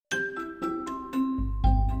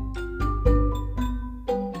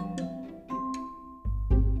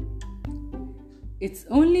It's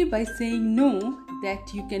only by saying no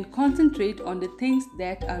that you can concentrate on the things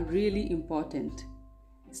that are really important.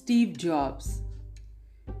 Steve Jobs.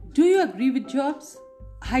 Do you agree with Jobs?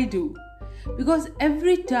 I do. Because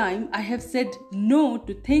every time I have said no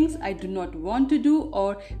to things I do not want to do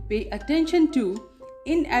or pay attention to,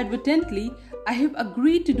 inadvertently, I have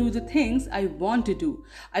agreed to do the things I want to do.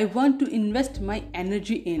 I want to invest my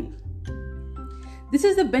energy in. This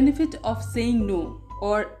is the benefit of saying no,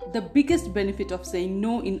 or the biggest benefit of saying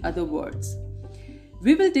no, in other words.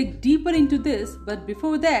 We will dig deeper into this, but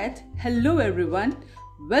before that, hello everyone.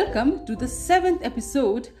 Welcome to the 7th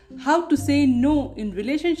episode, How to Say No in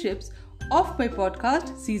Relationships, of my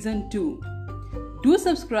podcast Season 2. Do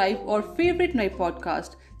subscribe or favorite my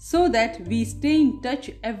podcast so that we stay in touch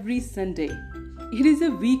every Sunday. It is a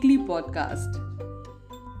weekly podcast.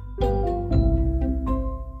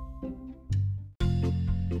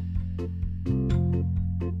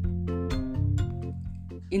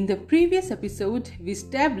 In the previous episode, we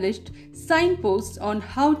established signposts on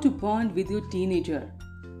how to bond with your teenager.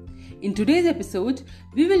 In today's episode,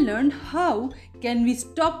 we will learn how can we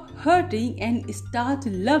stop hurting and start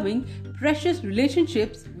loving precious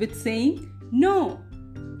relationships with saying no.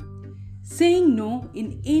 Saying no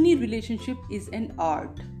in any relationship is an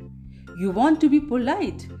art. You want to be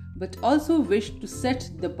polite, but also wish to set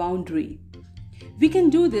the boundary. We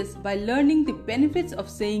can do this by learning the benefits of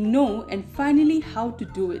saying no and finally how to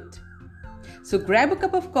do it. So grab a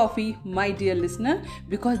cup of coffee, my dear listener,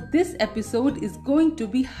 because this episode is going to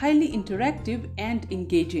be highly interactive and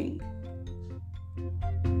engaging.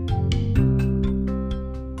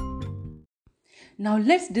 Now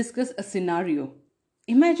let's discuss a scenario.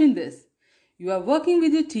 Imagine this. You are working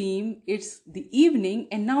with your team, it's the evening,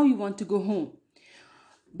 and now you want to go home.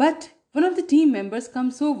 But one of the team members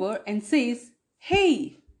comes over and says,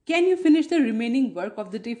 "Hey, can you finish the remaining work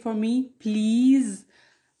of the day for me, please?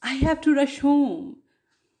 I have to rush home."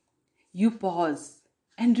 You pause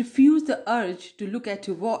and refuse the urge to look at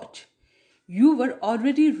your watch. You were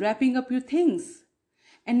already wrapping up your things.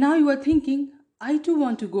 And now you are thinking, I too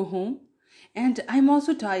want to go home. And I'm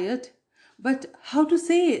also tired. But how to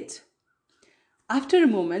say it? After a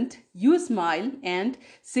moment, you smile and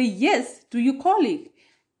say yes to your colleague.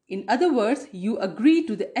 In other words, you agree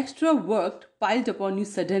to the extra work piled upon you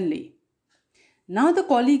suddenly. Now the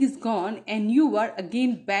colleague is gone and you are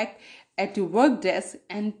again back at your work desk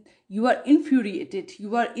and you are infuriated,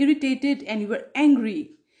 you are irritated and you are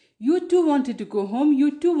angry. You too wanted to go home,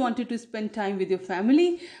 you too wanted to spend time with your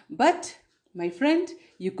family, but my friend,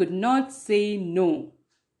 you could not say no.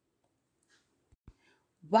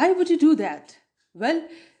 Why would you do that? Well,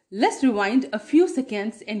 let's rewind a few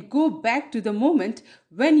seconds and go back to the moment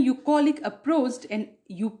when your colleague approached and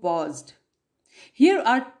you paused. Here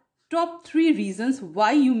are top 3 reasons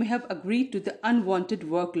why you may have agreed to the unwanted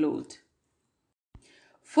workload.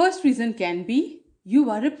 First reason can be you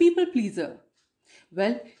are a people pleaser.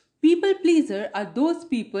 Well, people pleaser are those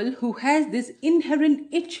people who has this inherent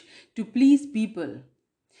itch to please people.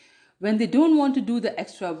 When they don't want to do the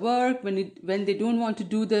extra work, when they don't want to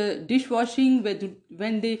do the dishwashing,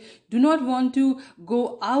 when they do not want to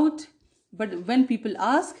go out, but when people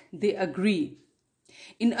ask, they agree.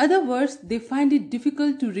 In other words, they find it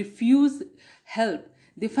difficult to refuse help.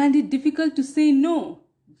 They find it difficult to say no.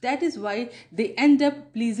 That is why they end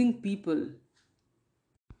up pleasing people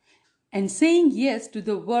and saying yes to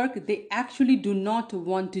the work they actually do not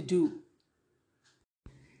want to do.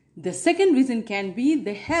 The second reason can be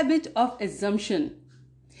the habit of assumption.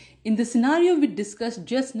 In the scenario we discussed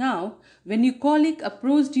just now, when your colleague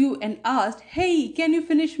approached you and asked, "Hey, can you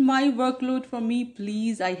finish my workload for me,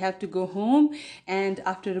 please? I have to go home." And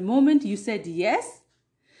after a moment you said yes.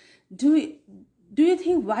 Do you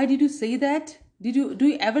think, why did you say that? Do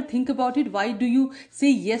you ever think about it? Why do you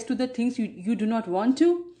say yes to the things you do not want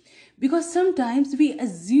to? Because sometimes we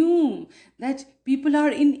assume that people are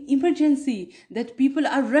in emergency, that people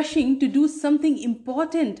are rushing to do something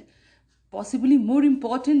important, possibly more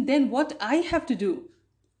important than what I have to do.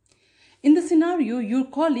 In the scenario, your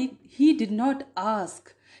colleague, he did not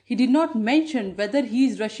ask. He did not mention whether he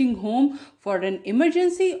is rushing home for an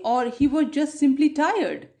emergency or he was just simply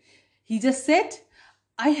tired. He just said,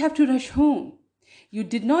 "I have to rush home." You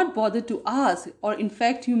did not bother to ask, or in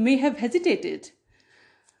fact, you may have hesitated.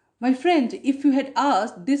 My friend, if you had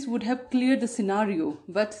asked, this would have cleared the scenario.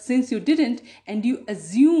 But since you didn't and you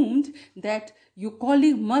assumed that your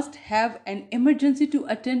colleague must have an emergency to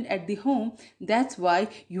attend at the home, that's why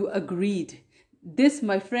you agreed. This,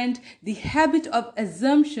 my friend, the habit of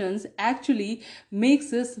assumptions actually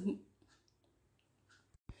makes us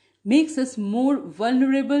makes us more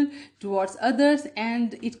vulnerable towards others,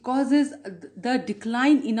 and it causes the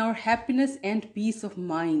decline in our happiness and peace of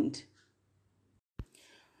mind.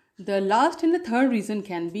 The last and the third reason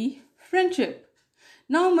can be friendship.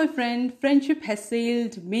 Now, my friend, friendship has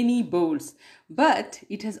sailed many boats, but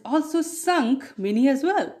it has also sunk many as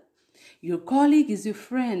well. Your colleague is your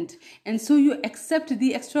friend, and so you accept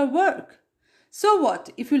the extra work. So what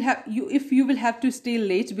if you will have to stay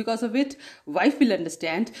late because of it? Wife will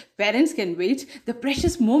understand, parents can wait, the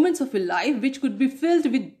precious moments of your life which could be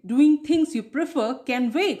filled with doing things you prefer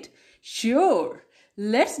can wait. Sure,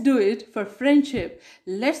 let's do it for friendship.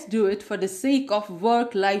 Let's do it for the sake of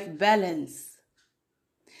work-life balance.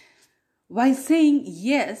 While saying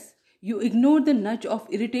yes, you ignore the nudge of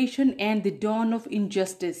irritation and the dawn of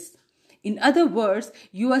injustice. In other words,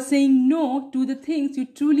 you are saying no to the things you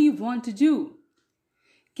truly want to do.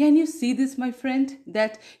 Can you see this, my friend?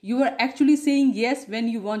 That you are actually saying yes when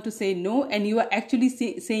you want to say no, and you are actually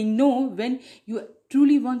saying no when you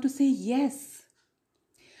truly want to say yes.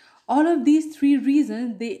 All of these three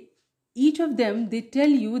reasons, each of them, they tell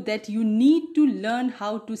you that you need to learn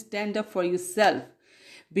how to stand up for yourself.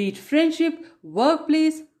 Be it friendship,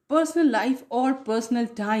 workplace, personal life, or personal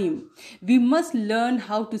time. We must learn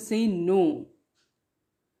how to say no.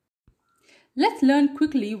 Let's learn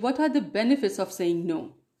quickly what are the benefits of saying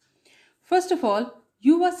no. First of all,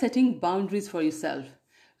 you are setting boundaries for yourself.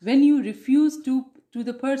 When you refuse to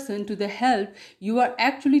the person, to the help, you are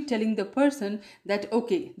actually telling the person that,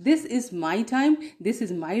 okay, this is my time, this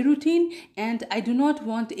is my routine, and I do not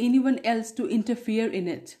want anyone else to interfere in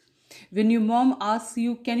it. When your mom asks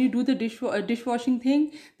you, can you do the dishwashing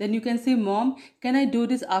thing? Then you can say, Mom, can I do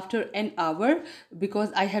this after an hour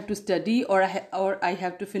because I have to study, or I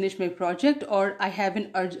have to finish my project, or I have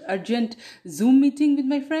an urgent Zoom meeting with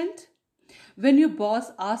my friend? When your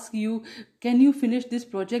boss asks you, can you finish this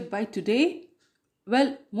project by today?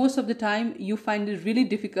 Well, most of the time you find it really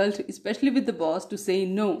difficult, especially with the boss, to say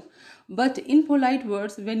no. But in polite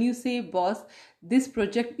words, when you say, boss, this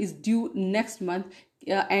project is due next month,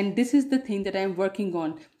 and this is the thing that I am working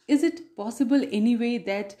on. Is it possible anyway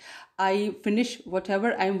that I finish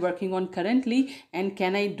whatever I am working on currently, and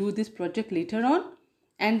can I do this project later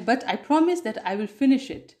on? But I promise that I will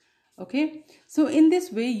finish it. Okay, so in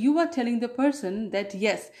this way, you are telling the person that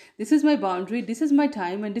yes, this is my boundary, this is my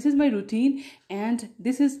time, and this is my routine, and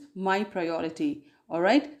this is my priority. All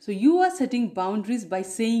right, so you are setting boundaries by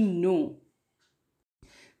saying no.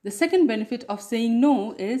 The second benefit of saying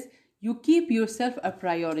no is you keep yourself a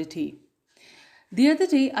priority. The other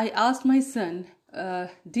day, I asked my son,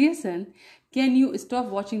 dear son, can you stop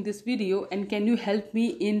watching this video and can you help me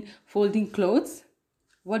in folding clothes?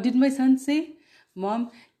 What did my son say?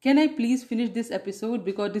 Mom, can I please finish this episode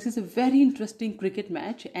because this is a very interesting cricket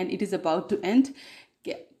match and it is about to end.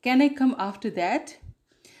 Can I come after that?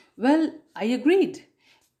 Well, I agreed.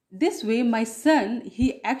 This way, my son,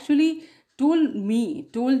 he actually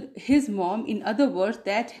told his mom, in other words,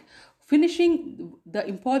 that finishing the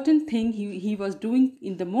important thing he was doing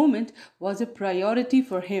in the moment was a priority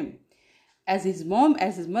for him. As his mom,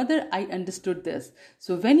 as his mother, I understood this.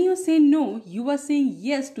 So when you say no, you are saying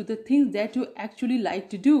yes to the things that you actually like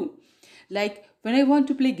to do. Like when I want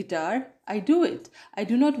to play guitar, I do it. I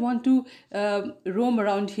do not want to roam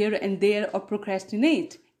around here and there or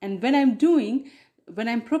procrastinate. And when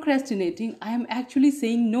I'm procrastinating, I am actually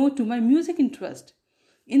saying no to my music interest.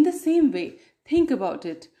 In the same way, think about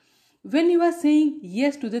it. When you are saying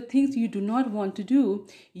yes to the things you do not want to do,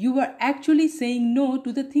 you are actually saying no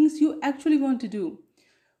to the things you actually want to do.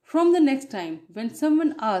 From the next time, when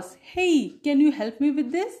someone asks, hey, can you help me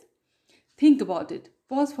with this? Think about it.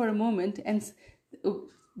 Pause for a moment and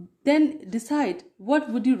then decide what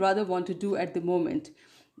would you rather want to do at the moment.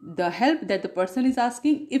 The help that the person is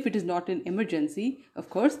asking, if it is not an emergency, of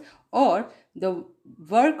course, or the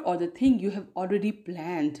work or the thing you have already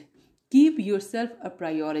planned. Keep yourself a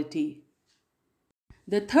priority.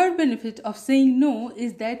 The third benefit of saying no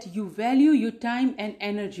is that you value your time and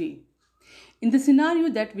energy. In the scenario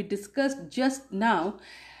that we discussed just now,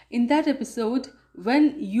 in that episode,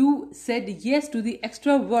 when you said yes to the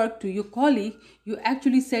extra work to your colleague, you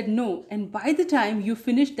actually said no. And by the time you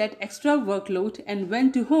finished that extra workload and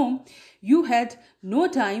went to home, you had no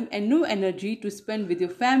time and no energy to spend with your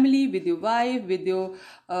family, with your wife, with your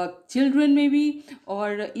children maybe,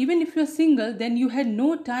 or even if you're single, then you had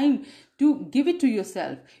no time to give it to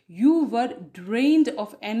yourself. You were drained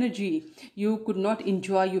of energy. You could not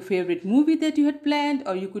enjoy your favorite movie that you had planned,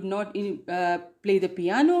 or you could not play the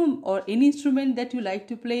piano or any instrument that you like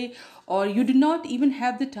to play, or you did not even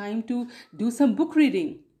have the time to do some book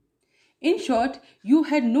reading. In short, you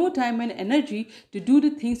had no time and energy to do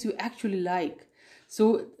the things you actually like.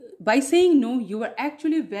 So, by saying no, you are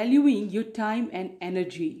actually valuing your time and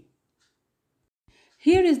energy.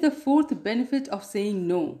 Here is the fourth benefit of saying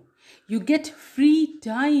no. You get free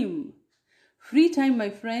time. Free time, my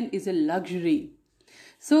friend, is a luxury.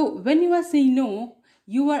 So, when you are saying no,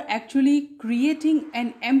 you are actually creating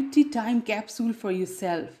an empty time capsule for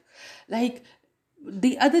yourself. Like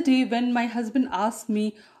the other day, when my husband asked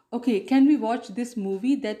me, okay, can we watch this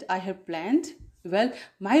movie that I have planned? Well,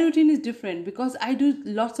 my routine is different because I do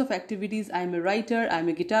lots of activities. I'm a writer, I'm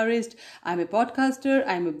a guitarist, I'm a podcaster,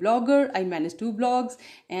 I'm a blogger, I manage 2 blogs,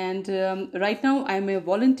 and right now I'm a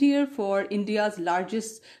volunteer for India's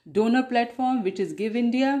largest donor platform, which is Give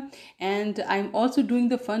India, and I'm also doing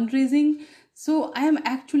the fundraising. So I am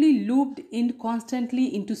actually looped in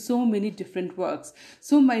constantly into so many different works.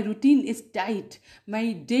 So my routine is tight.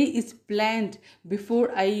 My day is planned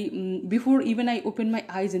before even I open my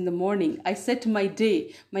eyes in the morning. I set my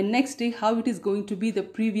day, my next day, how it is going to be the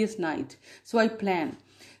previous night. So I plan.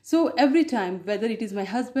 So every time, whether it is my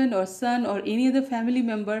husband or son or any other family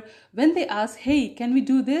member, when they ask, hey, can we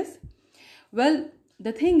do this? Well,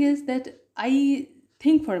 the thing is that I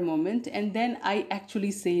think for a moment and then I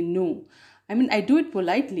actually say no. I mean, I do it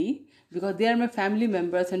politely because they are my family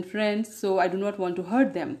members and friends, so I do not want to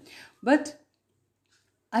hurt them. But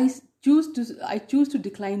I choose to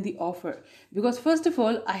decline the offer because first of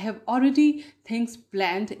all, I have already things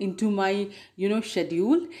planned into my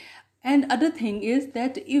schedule, and other thing is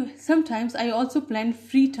that if sometimes I also plan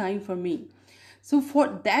free time for me. So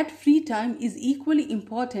for that, free time is equally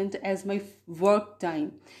important as my work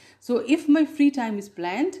time. So if my free time is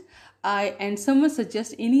planned, and someone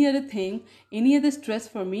suggests any other thing, any other stress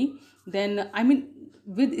for me, then I mean,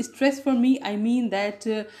 with stress for me, I mean that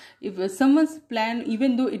if someone's plan,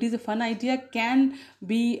 even though it is a fun idea, can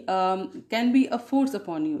be a force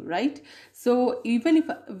upon you, right? So even if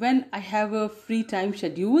when I have a free time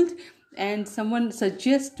scheduled and someone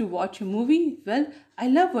suggests to watch a movie, well, I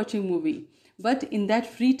love watching movie, but in that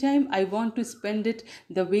free time I want to spend it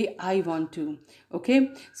the way I want to.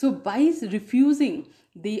 Okay, so by refusing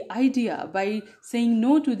the idea, by saying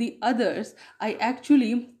no to the others, I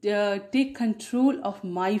actually take control of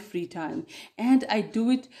my free time, and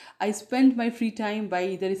I spend my free time by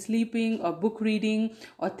either sleeping or book reading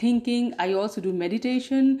or thinking. I also do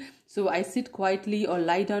meditation, so I sit quietly or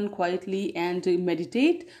lie down quietly and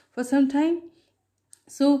meditate for some time.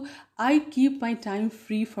 So I keep my time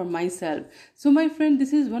free for myself. So my friend,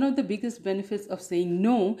 this is one of the biggest benefits of saying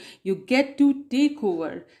no. You get to take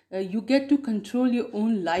over, you get to control your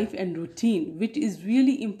own life and routine, which is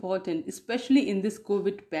really important, especially in this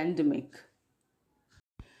COVID pandemic.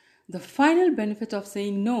 The final benefit of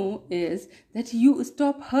saying no is that you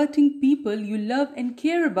stop hurting people you love and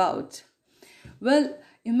care about. Well,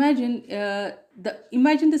 imagine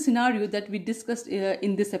the scenario that we discussed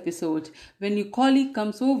in this episode, when your colleague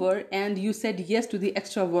comes over and you said yes to the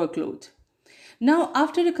extra workload. Now,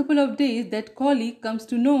 after a couple of days, that colleague comes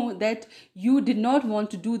to know that you did not want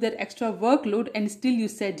to do that extra workload and still you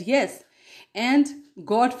said yes. And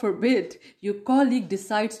God forbid, your colleague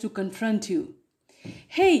decides to confront you.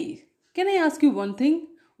 Hey, can I ask you one thing?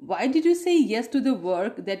 Why did you say yes to the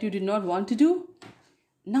work that you did not want to do?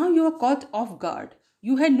 Now you are caught off guard.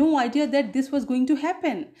 You had no idea that this was going to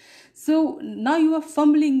happen. So now you are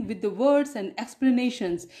fumbling with the words and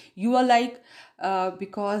explanations. You are like,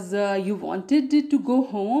 because you wanted to go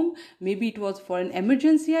home. Maybe it was for an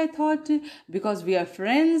emergency, I thought, because we are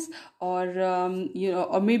friends, or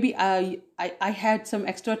maybe I had some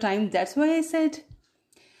extra time. That's why I said.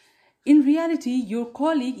 In reality, your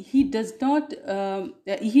colleague, he does not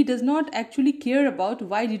actually care about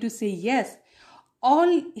why did you say yes.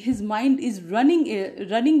 All his mind is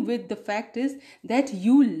running with the fact is that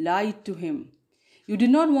you lied to him. You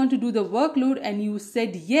did not want to do the workload and you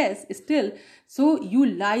said yes still, so you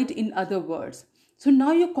lied, in other words. So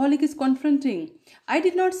now your colleague is confronting. I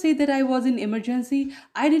did not say that I was in emergency.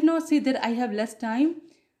 I did not say that I have less time.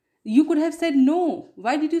 You could have said no.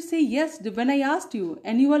 Why did you say yes when I asked you?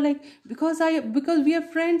 And you were like, because we are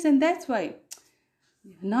friends and that's why.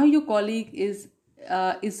 Now your colleague is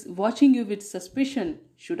watching you with suspicion.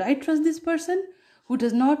 Should I trust this person who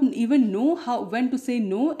does not even know when to say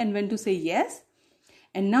no and when to say yes?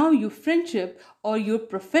 And now your friendship or your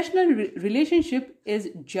professional relationship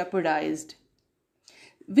is jeopardized.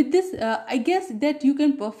 With this, I guess that you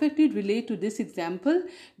can perfectly relate to this example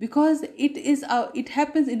because it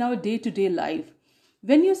happens in our day-to-day life.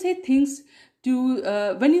 When you say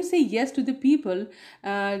when you say yes to the people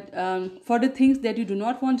for the things that you do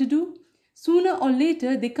not want to do, sooner or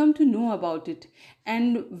later they come to know about it.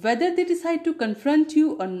 And whether they decide to confront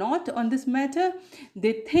you or not on this matter,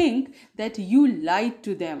 they think that you lied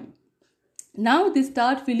to them. Now they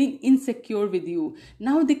start feeling insecure with you.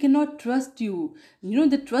 Now they cannot trust you.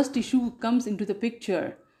 The trust issue comes into the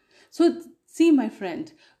picture. So see, my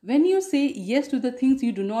friend, when you say yes to the things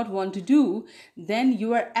you do not want to do, then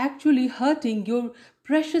you are actually hurting your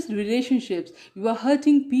precious relationships. You are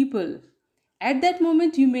hurting people. At that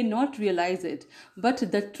moment, you may not realize it, but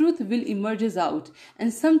the truth will emerges out.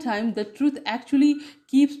 And sometimes the truth actually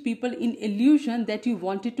keeps people in illusion that you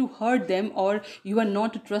wanted to hurt them or you are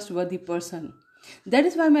not a trustworthy person. That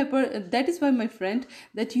is why, my friend,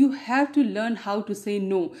 that you have to learn how to say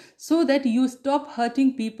no, so that you stop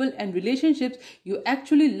hurting people and relationships you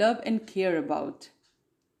actually love and care about.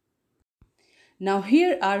 Now,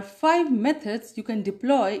 here are 5 methods you can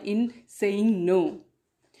deploy in saying no.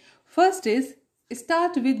 First is,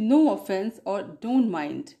 start with no offense or don't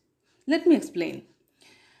mind. Let me explain.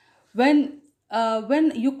 When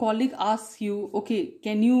your colleague asks you, okay,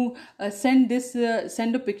 can you send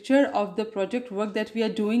a picture of the project work that we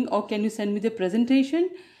are doing, or can you send me the presentation?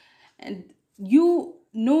 And you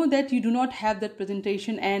know that you do not have that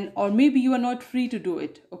presentation, or maybe you are not free to do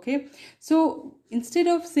it. Okay, so instead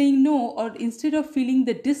of saying no, or instead of feeling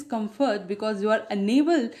the discomfort because you are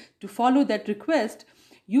unable to follow that request,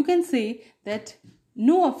 you can say that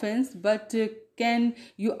no offense, but can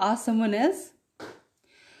you ask someone else?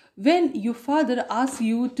 When your father asks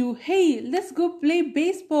you to, hey, let's go play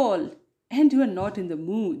baseball, and you are not in the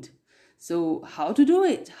mood. So how to do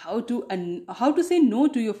it? How to say no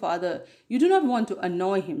to your father? You do not want to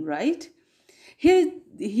annoy him, right? Here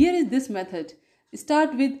is this method.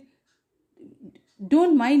 Start with,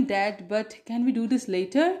 don't mind dad, but can we do this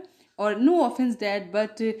later? Or no offense dad,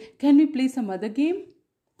 but can we play some other game?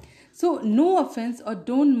 So no offense or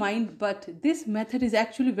don't mind, but this method is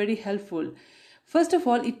actually very helpful. First of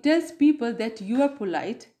all, it tells people that you are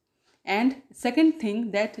polite, and second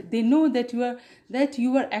thing, that they know that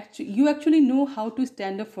you actually know how to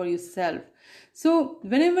stand up for yourself. So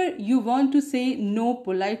whenever you want to say no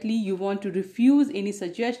politely, you want to refuse any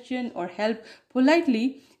suggestion or help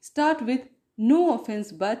politely, start with no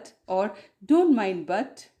offense but, or don't mind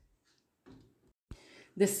but.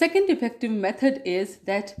 The second effective method is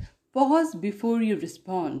that pause before you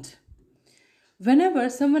respond. Whenever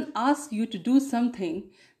someone asks you to do something,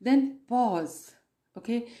 then pause.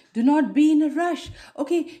 Okay, do not be in a rush.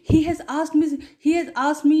 Okay, he has asked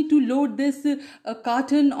me to load this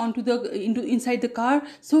carton inside the car,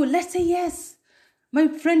 so let's say yes. My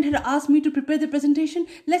friend had asked me to prepare the presentation,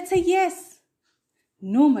 let's say yes.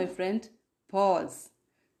 No, my friend, pause.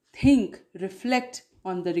 Think, reflect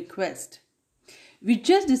on the request. We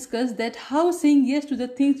just discussed that how saying yes to the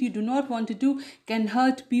things you do not want to do can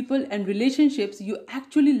hurt people and relationships you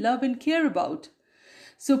actually love and care about.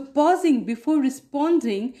 So pausing before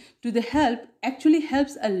responding to the help actually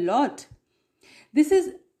helps a lot.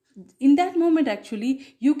 In that moment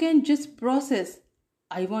actually, you can just process,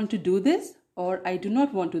 I want to do this or I do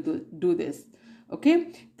not want to do this.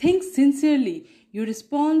 Okay? Think sincerely. Your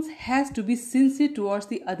response has to be sincere towards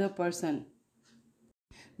the other person.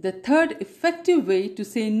 The third effective way to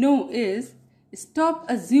say no is stop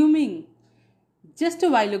assuming. Just a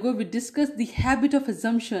while ago, we discussed the habit of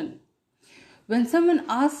assumption. When someone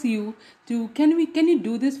asks you to, can you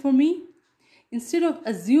do this for me? Instead of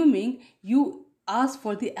assuming, you ask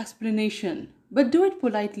for the explanation, but do it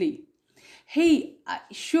politely. Hey,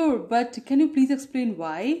 sure, but can you please explain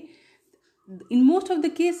why? In most of the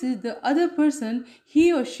cases, the other person,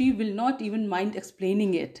 he or she will not even mind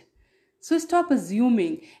explaining it. So stop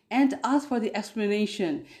assuming and ask for the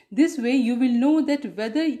explanation. This way you will know that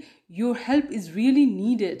whether your help is really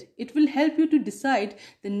needed. It will help you to decide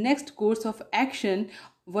the next course of action,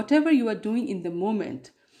 whatever you are doing in the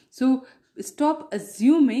moment. So stop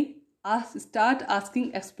assuming, start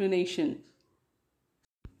asking explanation.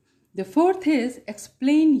 The fourth is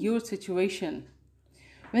explain your situation.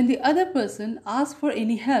 When the other person asks for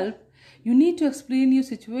any help, you need to explain your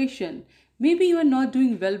situation. Maybe you are not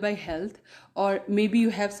doing well by health, or maybe you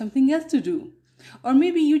have something else to do, or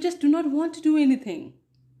maybe you just do not want to do anything.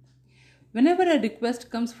 Whenever a request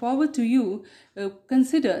comes forward to you,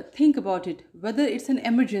 think about it, whether it's an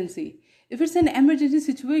emergency. If it's an emergency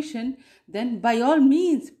situation, then by all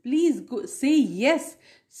means, please go, say yes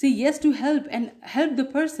to help and help the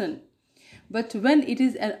person. But when it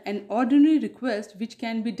is an ordinary request, which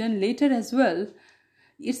can be done later as well,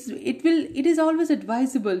 it is always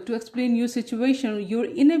advisable to explain your situation, your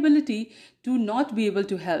inability to not be able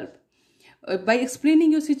to help. By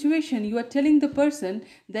explaining your situation, you are telling the person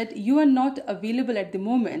that you are not available at the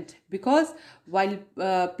moment, because while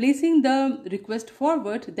placing the request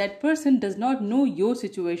forward, that person does not know your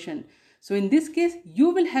situation. So in this case, you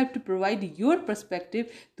will have to provide your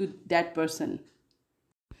perspective to that person.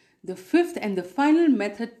 The fifth and the final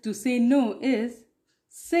method to say no is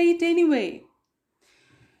say it anyway.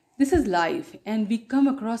 This is life, and we come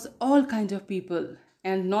across all kinds of people,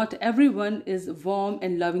 and not everyone is warm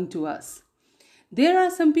and loving to us. There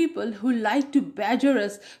are some people who like to badger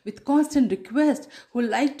us with constant requests, who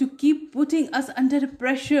like to keep putting us under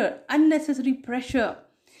pressure, unnecessary pressure.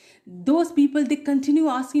 Those people, they continue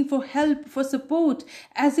asking for help, for support,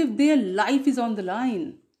 as if their life is on the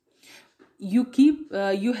line.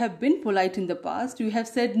 You have been polite in the past, you have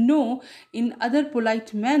said no in other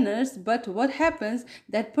polite manners, but what happens,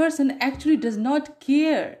 that person actually does not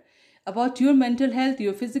care about your mental health,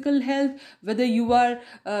 your physical health, whether you are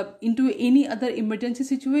into any other emergency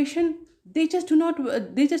situation. They just do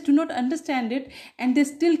not understand it, and they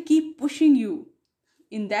still keep pushing you.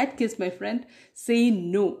 In that case, my friend, say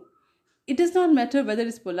no. It does not matter whether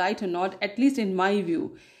it's polite or not, at least in my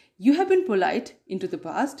view. You have been polite into the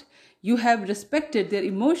past. You have respected their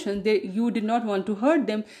emotion. You did not want to hurt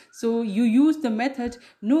them. So you used the method,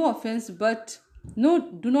 no offense, but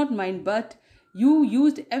no, do not mind, but you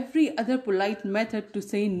used every other polite method to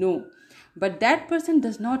say no. But that person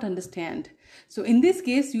does not understand. So in this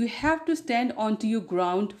case, you have to stand onto your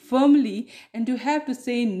ground firmly, and you have to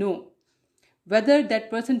say no. Whether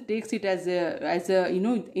that person takes it as a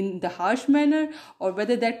in the harsh manner, or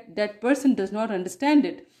whether that person does not understand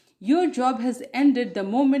it, your job has ended the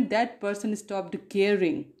moment that person stopped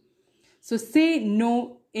caring. So say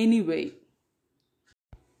no anyway.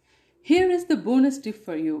 Here is the bonus tip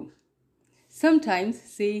for you. Sometimes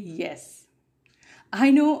say yes.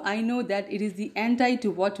 I know that it is the anti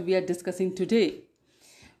to what we are discussing today.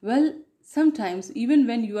 Well, sometimes even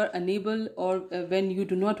when you are unable, or when you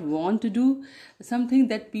do not want to do something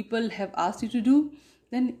that people have asked you to do,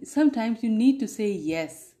 then sometimes you need to say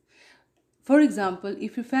yes. For example,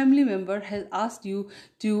 if your family member has asked you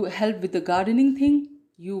to help with the gardening thing,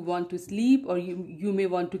 you want to sleep, or you may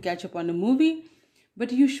want to catch up on a movie,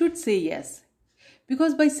 but you should say yes.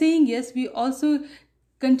 Because by saying yes, we also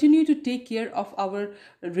continue to take care of our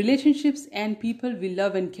relationships and people we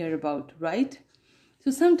love and care about, right? So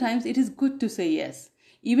sometimes it is good to say yes,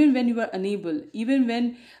 even when you are unable, even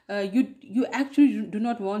when you actually do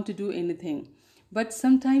not want to do anything. But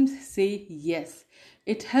sometimes say yes.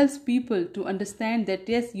 It helps people to understand that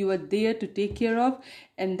yes, you are there to take care of,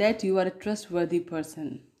 and that you are a trustworthy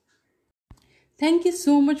person. Thank you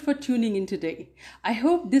so much for tuning in today. I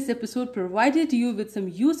hope this episode provided you with some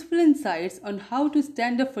useful insights on how to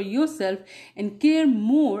stand up for yourself and care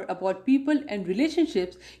more about people and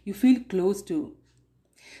relationships you feel close to.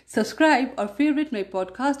 Subscribe or favorite my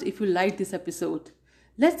podcast if you like this episode.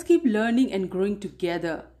 Let's keep learning and growing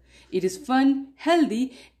together. It is fun,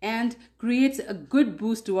 healthy, and creates a good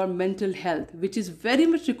boost to our mental health, which is very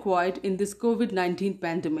much required in this COVID-19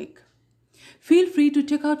 pandemic. Feel free to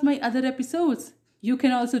check out my other episodes. You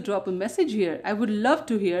can also drop a message here. I would love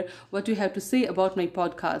to hear what you have to say about my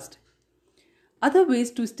podcast. Other ways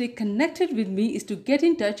to stay connected with me is to get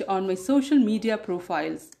in touch on my social media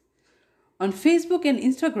profiles. On Facebook and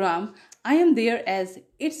Instagram, I am there as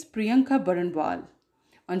It's Priyanka Baranwal.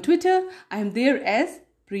 On Twitter, I am there as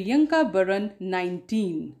Priyanka Baran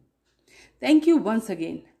 19. Thank you once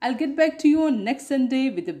again. I'll get back to you on next Sunday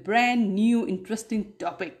with a brand new interesting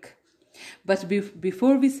topic. But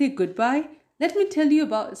before we say goodbye, let me tell you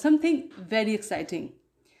about something very exciting.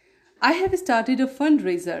 I have started a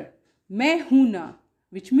fundraiser, Main Hoon Na,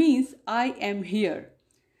 which means I am here.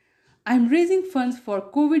 I am raising funds for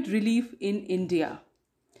COVID relief in India.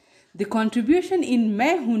 The contribution in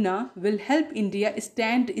Main Hoon Na will help India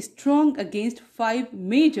stand strong against 5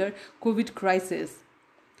 major COVID crises: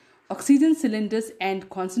 oxygen cylinders and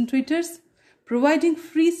concentrators, providing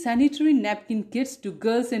free sanitary napkin kits to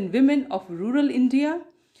girls and women of rural India,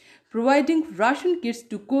 providing ration kits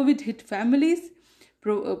to COVID-hit families,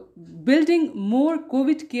 building more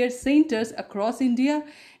COVID care centers across India,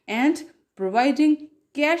 and providing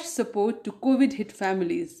cash support to COVID-hit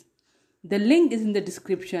families. The link is in the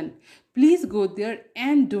description. Please go there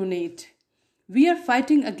and donate. We are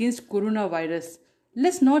fighting against coronavirus.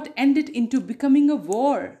 Let's not end it into becoming a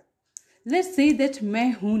war. Let's say that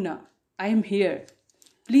Main Hoon Na, I am here.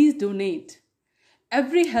 Please donate.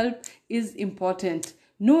 Every help is important.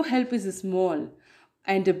 No help is small.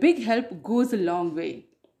 And a big help goes a long way.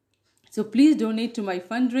 So please donate to my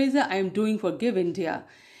fundraiser I am doing for Give India.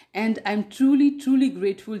 And I'm truly, truly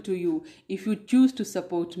grateful to you if you choose to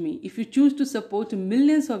support me, if you choose to support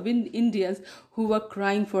millions of Indians who are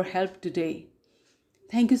crying for help today.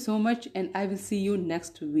 Thank you so much, and I will see you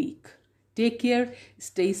next week. Take care,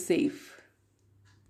 stay safe.